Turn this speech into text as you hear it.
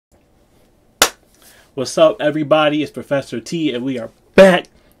What's up, everybody? It's Professor T, and we are back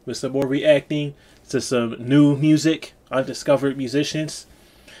with some more reacting to some new music, undiscovered musicians.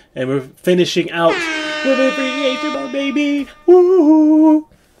 And we're finishing out with a creation, my baby. Woo!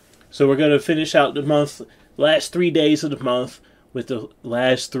 So we're going to finish out the month, last 3 days of the month, with the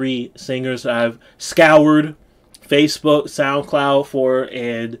last 3 singers I've scoured Facebook, SoundCloud for,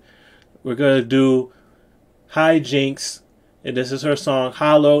 and we're going to do HeyJinx, and this is her song,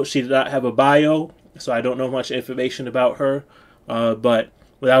 Hollow. She did not have a bio, so I don't know much information about her, but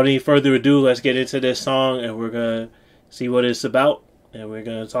without any further ado, let's get into this song, and we're going to see what it's about, and we're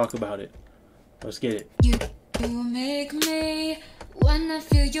going to talk about it. Let's get it. You make me wanna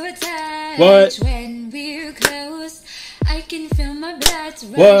feel your touch. What? When we're close, I can feel my blood rush.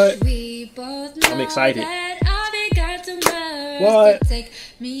 What? We both know I'm excited. that I'll be got to merge. What? So take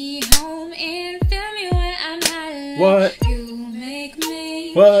me home and feel me when I'm high. What? You make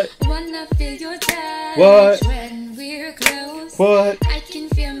me What? wanna feel your touch. What? When we're close, What? I can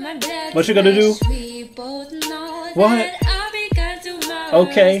feel my blood What you gonna do? rush. We both know What? that I'll be got to merge.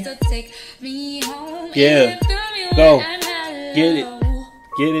 Okay. So take me home Yeah. and feel me when Go. I'm high. Get it.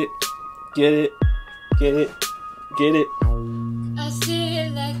 Get it. Get it. Get it. Get it. I see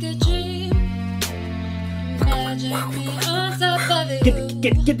it like a dream. Imagine me on top of it. Get it.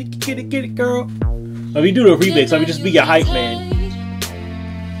 Get it. Get it. Get it. Get it, girl. Let me do the remix. Let me just be your hype man.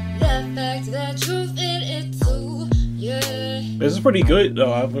 The fact, the truth in it too. Yeah. This is pretty good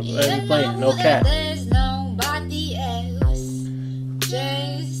though. I've been playing. No cap. There's nobody else.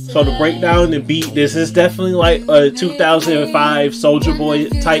 Just So to break down the beat, this is definitely like a 2005 Soulja Boy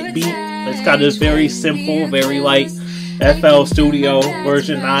type beat. It's kind of very simple, very like FL Studio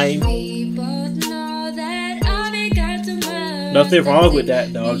version 9. Nothing wrong with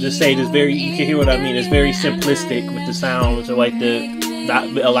that though. I'm just saying it's very, you can hear what I mean. It's very simplistic with the sounds and like not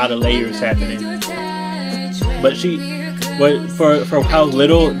a lot of layers happening. But for how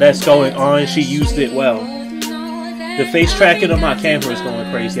little that's going on, she used it well. The face tracking on my camera is going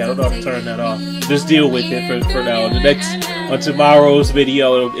crazy. I don't know how to turn that off. Just deal with it for now. On tomorrow's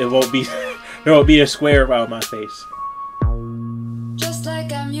video, it won't be there won't be a square around my face. just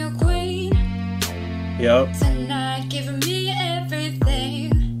like I'm your queen. Yup. Tonight, giving me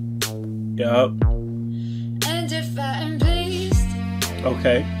everything. Yup. And if I'm pleased,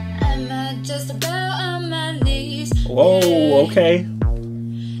 Okay. I'm not just about on my knees. Whoa. Okay.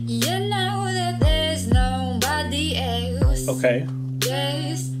 You know that there's nobody else. Okay.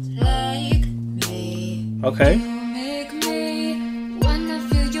 Just like me. Okay. You make me wanna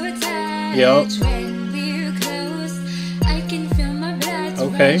feel your touch. Yup. When we're close, I can feel my blood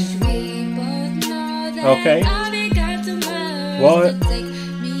Okay. rush. We both know that Okay. I'll be got to merge. What? So take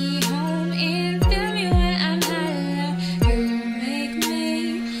me home and feel me when I'm high. You make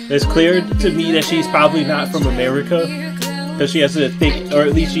me It's clear to me that she's probably not from America, because she has a thick, or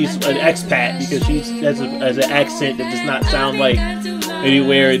at least she's an expat, because she has an accent that does not sound like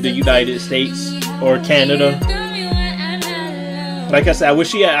anywhere in the United States or Canada. Like I said, I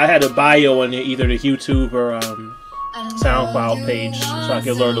wish I had a bio on either the YouTube or SoundCloud page, so I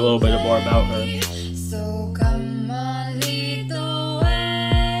could learn a little bit more about her. So come on, lead the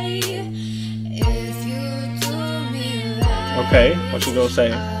way. If you do me right, Okay, what you gonna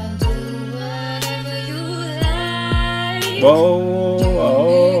say? I'll do whatever you like. Whoa,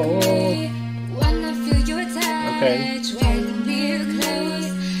 oh, Wanna feel your touch. Okay. When we're close,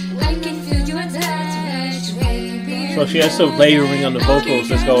 I can feel your touch. When we're so she has some layering on the vocals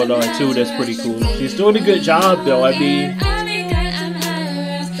that's going on too. That's pretty cool. She's doing a good job though. I mean,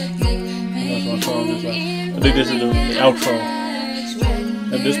 what song is that? I think this is the outro.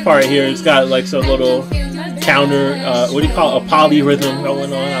 And this part here, it's got like some little counter, what do you call it? A polyrhythm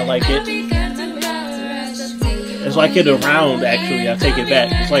going on. I like it. It's like in a round, actually. I take it back.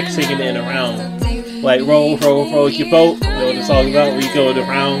 It's like singing it in a round. Like roll, roll, roll your boat. You know what it's all about? Where you go in the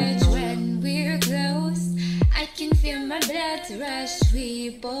round. When we're close, I can feel my blood rush. We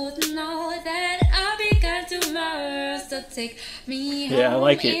both know that I'll be gone tomorrow. So take me home. Yeah, I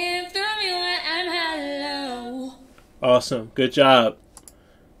like it. And feel me when I'm hello. Awesome. Good job.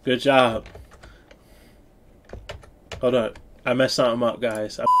 Good job. Hold on. I messed something up,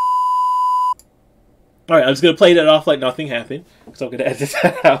 guys. Alright, I'm just going to play that off like nothing happened. So I'm going to edit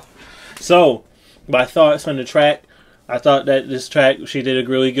that out. So, my thoughts on the track. I thought that this track, she did a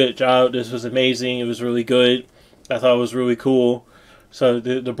really good job. This was amazing. It was really good. I thought it was really cool. So,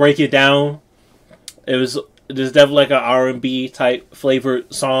 to break it down, there's definitely like an R&B type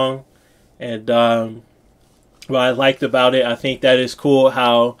flavored song. And what I liked about it, I think that is cool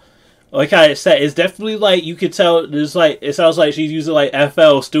how like I said, it's definitely like you could tell. There's like it sounds like she's using like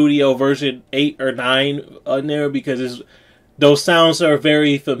FL Studio version 8 or 9 on there because those sounds are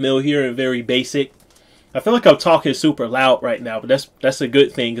very familiar and very basic. I feel like I'm talking super loud right now, but that's a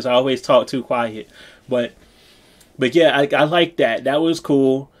good thing because I always talk too quiet. But yeah, I like that. That was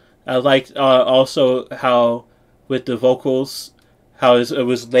cool. I liked also how with the vocals, how it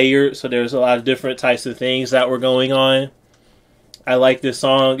was layered, so there's a lot of different types of things that were going on. I like the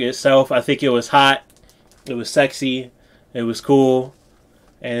song itself. I think it was hot. It was sexy. It was cool.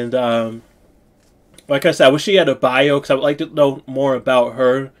 And like I said, I wish she had a bio because I would like to know more about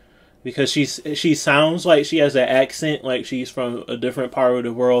her because she sounds like she has an accent, like she's from a different part of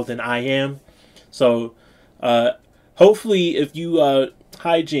the world than I am. So hopefully, if you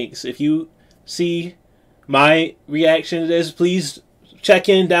HeyJinx, if you see my reaction to this, please check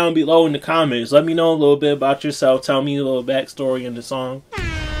in down below in the comments. Let me know a little bit about yourself. Tell me a little backstory in the song.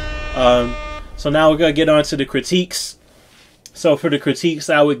 So now we're going to get on to the critiques. So for the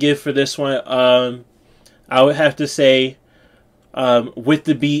critiques I would give for this one, I would have to say with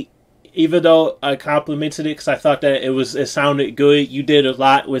the beat, even though I complimented it because I thought that it sounded good, you did a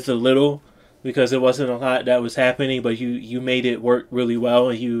lot with a little because it wasn't a lot that was happening, but you made it work really well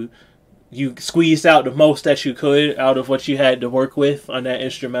and you squeezed out the most that you could out of what you had to work with on that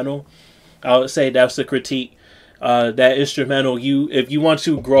instrumental. I would say that's a critique. That instrumental, if you want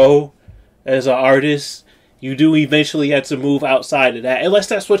to grow as an artist, you do eventually have to move outside of that. Unless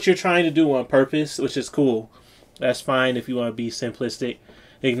that's what you're trying to do on purpose, which is cool. That's fine if you want to be simplistic.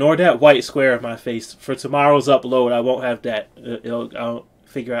 Ignore that white square in my face. For tomorrow's upload, I won't have that. I'll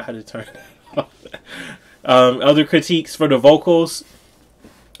figure out how to turn that off. Other critiques for the vocals.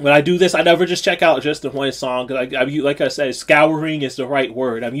 When I do this, I never just check out just the one song. Like I said, scouring is the right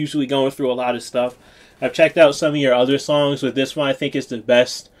word. I'm usually going through a lot of stuff. I've checked out some of your other songs. With this one, I think it's the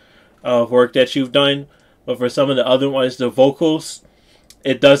best work that you've done. But for some of the other ones, the vocals,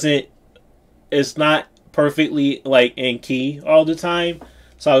 it's not perfectly like in key all the time.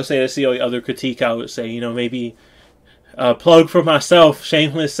 So I would say that's the only other critique I would say. Maybe plug for myself,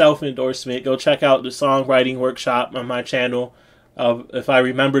 shameless self-endorsement. Go check out the songwriting workshop on my channel. If I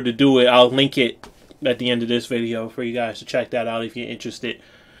remember to do it, I'll link it at the end of this video for you guys to check that out if you're interested.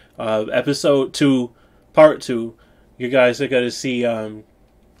 Episode 2, part 2, you guys are going to see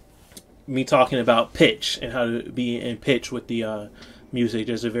me talking about pitch and how to be in pitch with the music.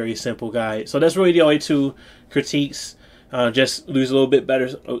 There's a very simple guide. So that's really the only 2 critiques. Just use a little bit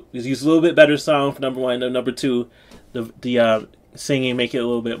better song for number 1, and number 2, the singing, make it a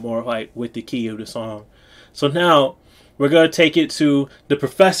little bit more like with the key of the song. So now we're going to take it to the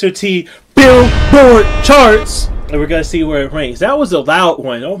Professor T Billboard charts, and we're going to see where it ranks. That was a loud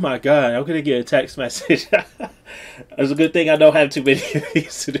one. Oh my god, I'm going to get a text message. It's a good thing I don't have too many of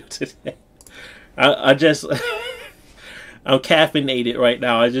these to do today. I'm caffeinated right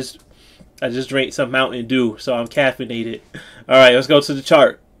now. I just drank some Mountain Dew, so I'm caffeinated. All right, let's go to the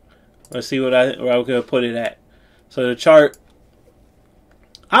chart. Let's see where I'm going to put it at. So the chart,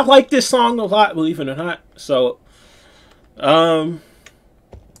 I like this song a lot, believe it or not. So, where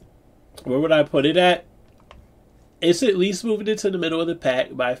would I put it at? It's at least moving into the middle of the pack,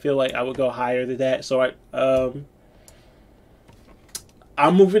 but I feel like I would go higher than that. So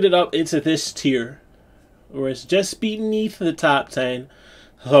I'm moving it up into this tier, where it's just beneath the top 10.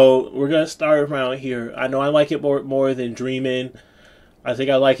 So we're gonna start around here. I know I like it more than Dreamin'. I think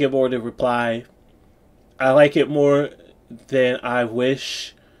I like it more than Reply. I like it more than I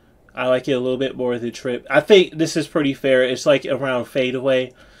Wish. I like it a little bit more than Trip. I think this is pretty fair. It's like around Fade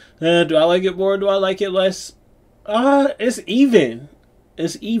Away. Do I like it more? Do I like it less? It's even.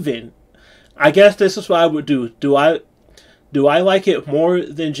 It's even. I guess this is what I would do. Do I like it more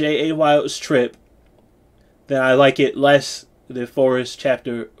than J.A. Wild's Trip? Then I like it less than Forest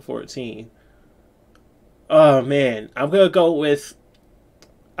Chapter 14. Oh man, I'm gonna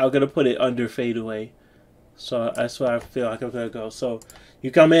put it under Fade Away. So that's what I feel like I'm gonna go. So you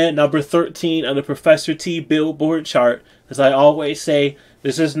come in at number 13 on the Professor T Billboard chart. As I always say,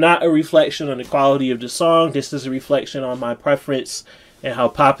 this is not a reflection on the quality of the song. This is a reflection on my preference and how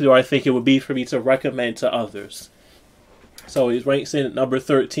popular I think it would be for me to recommend to others. So it ranks in at number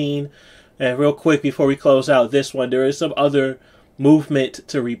 13. And real quick before we close out this one, there is some other movement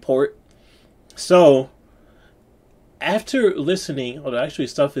to report. So after listening, actually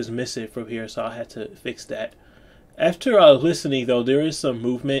stuff is missing from here, so I had to fix that. After listening, though, there is some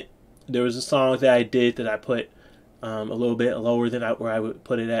movement. There was a song that I did that I put a little bit lower than where I would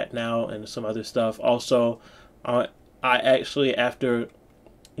put it at now, and some other stuff. Also, I actually, after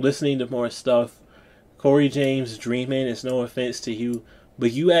listening to more stuff, Corey James' Dreamin', it's no offense to you,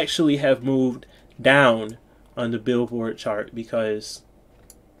 but you actually have moved down on the Billboard chart because,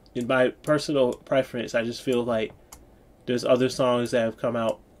 in my personal preference, I just feel like there's other songs that have come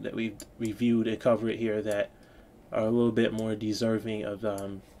out that we've reviewed and covered here that are a little bit more deserving of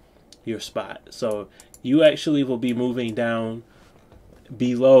your spot. So you actually will be moving down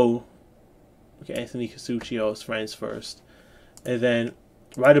below Anthony Casuccio's Friends First, and then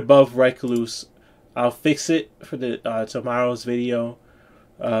right above Recluse. I'll fix it for the tomorrow's video.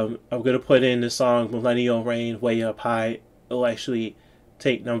 I'm gonna put in the song Millennial Rain Way Up High. It'll actually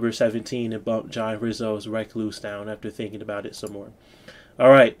take number 17 and bump John Rizzo's Recluse down after thinking about it some more.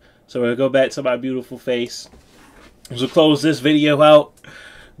 Alright, so we're gonna go back to My Beautiful Face. So close this video out.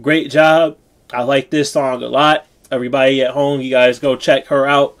 Great job. I like this song a lot. Everybody at home, you guys go check her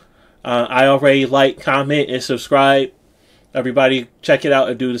out. I already like, comment, and subscribe. Everybody check it out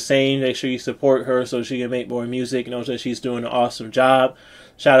and do the same. Make sure you support her so she can make more music. Know that she's doing an awesome job.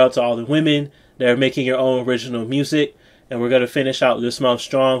 Shout out to all the women that are making your own original music. And we're going to finish out this month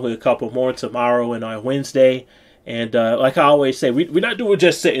strong with a couple more tomorrow and on Wednesday. And like I always say, we're not doing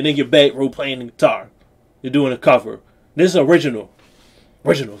just sitting in your bedroom playing the guitar. You're doing a cover. This is original.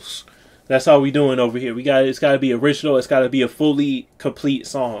 Originals. That's all we're doing over here. It's got to be original. It's got to be a fully complete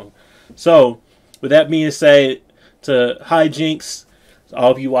song. So, with that being said, to HeyJinx,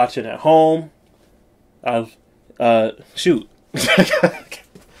 all of you watching at home, shoot,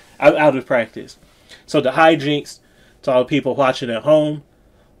 I'm out of practice. So to HeyJinx, to all the people watching at home,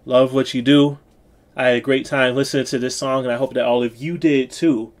 love what you do. I had a great time listening to this song, and I hope that all of you did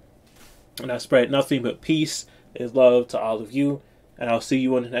too. And I spread nothing but peace and love to all of you, and I'll see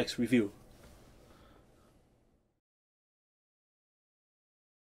you in the next review.